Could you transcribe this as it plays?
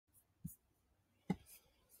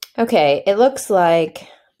Okay, it looks like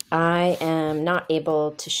I am not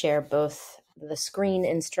able to share both the screen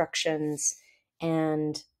instructions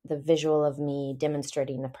and the visual of me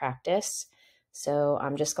demonstrating the practice. So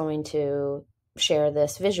I'm just going to share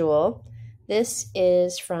this visual. This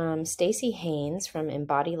is from Stacy Haynes from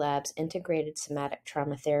Embody Labs Integrated Somatic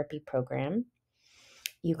Trauma Therapy Program.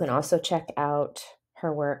 You can also check out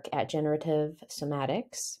her work at Generative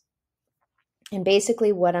Somatics. And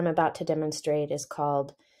basically what I'm about to demonstrate is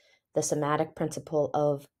called the somatic principle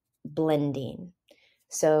of blending.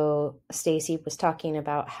 So Stacy was talking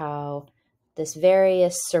about how this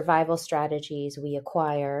various survival strategies we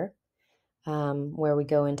acquire, where we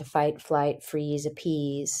go into fight, flight, freeze,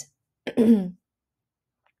 appease, the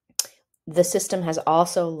system has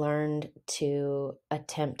also learned to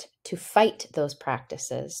attempt to fight those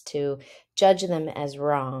practices, to judge them as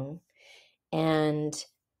wrong, and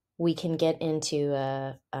we can get into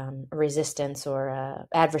a resistance or a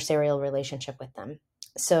adversarial relationship with them.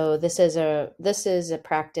 So this is a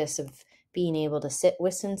practice of being able to sit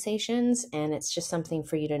with sensations, and it's just something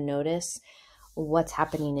for you to notice what's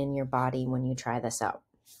happening in your body when you try this out.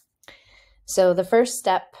 So the first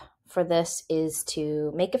step for this is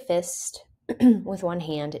to make a fist with one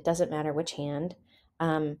hand. It doesn't matter which hand,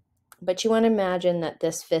 but you want to imagine that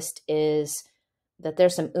this fist is that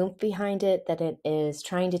there's some oomph behind it, that it is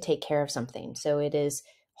trying to take care of something. So it is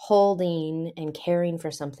holding and caring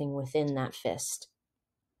for something within that fist.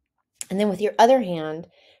 And then with your other hand,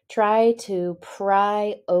 try to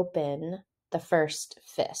pry open the first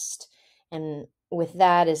fist. And with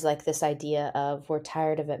that is like this idea of we're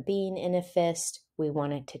tired of it being in a fist. We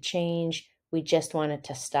want it to change. We just want it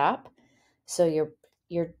to stop. So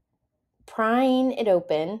you're prying it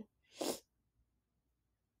open,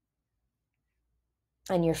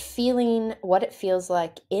 and you're feeling what it feels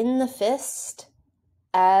like in the fist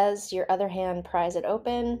as your other hand pries it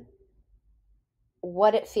open,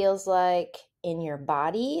 what it feels like in your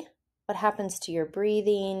body, what happens to your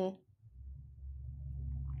breathing,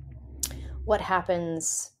 what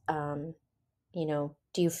happens,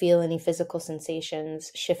 do you feel any physical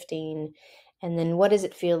sensations shifting? And then what does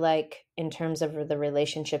it feel like in terms of the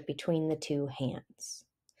relationship between the two hands?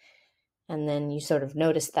 And then you sort of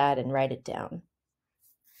notice that and write it down.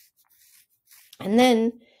 And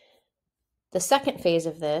then the second phase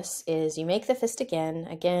of this is you make the fist again,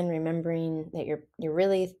 remembering that you're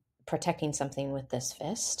really protecting something with this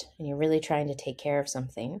fist, and you're really trying to take care of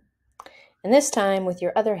something. And this time with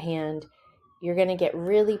your other hand, you're going to get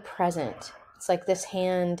really present. It's like this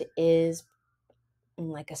hand is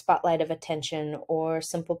like a spotlight of attention or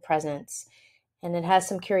simple presence, and it has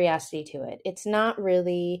some curiosity to it. It's not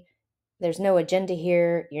really, there's no agenda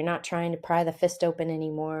here. You're not trying to pry the fist open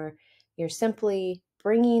anymore. You're simply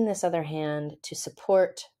bringing this other hand to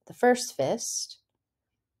support the first fist.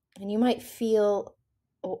 And you might feel,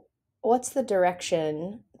 what's the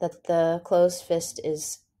direction that the closed fist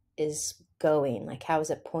is going? Like, how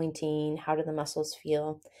is it pointing? How do the muscles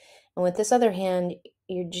feel? And with this other hand,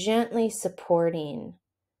 you're gently supporting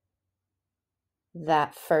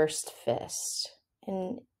that first fist.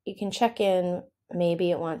 And you can check in.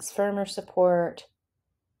 Maybe it wants firmer support.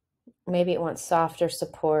 Maybe it wants softer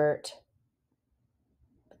support.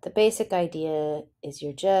 But the basic idea is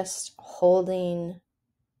you're just holding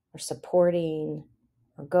or supporting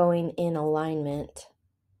or going in alignment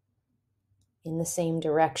in the same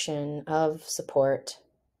direction of support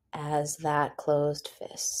as that closed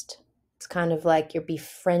fist. It's kind of like you're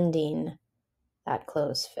befriending that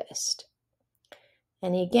closed fist.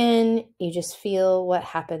 And again, you just feel what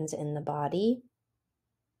happens in the body.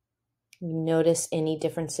 You notice any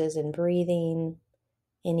differences in breathing,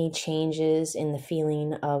 any changes in the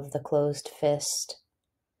feeling of the closed fist.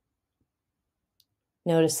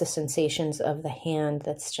 Notice the sensations of the hand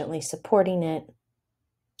that's gently supporting it.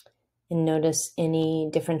 And notice any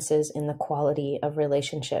differences in the quality of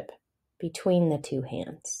relationship between the two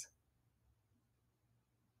hands.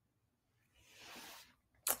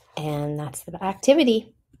 And that's the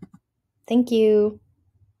activity. Thank you.